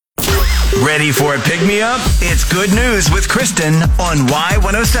Ready for a pick-me-up? It's Good News with Kristen on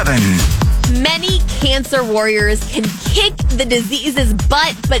Y107. Many cancer warriors can kick the disease's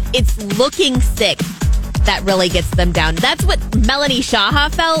butt, but it's looking sick that really gets them down. That's what Melanie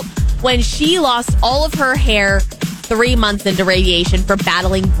Shaha felt when she lost all of her hair 3 months into radiation for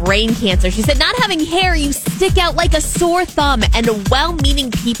battling brain cancer. She said, not having hair, you stick out like a sore thumb, and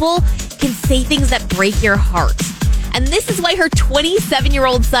well-meaning people can say things that break your heart. And this is why her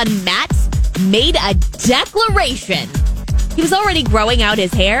 27-year-old son, Matt, made a declaration. He was already growing out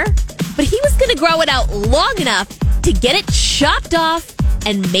his hair, but he was going to grow it out long enough to get it chopped off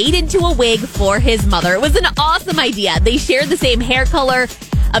and made into a wig for his mother. It was an awesome idea. They shared the same hair color,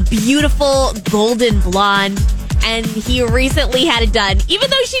 a beautiful golden blonde, and he recently had it done. Even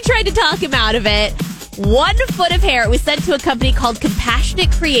though she tried to talk him out of it, 1 foot of hair, it was sent to a company called Compassionate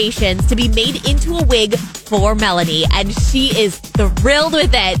Creations to be made into a wig for Melanie, and she is thrilled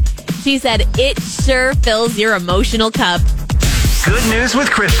with it. She said, it sure fills your emotional cup. Good News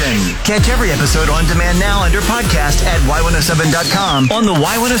with Kristen. Catch every episode on demand now under podcast at Y107.com, on the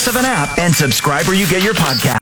Y107 app, and subscribe where you get your podcast.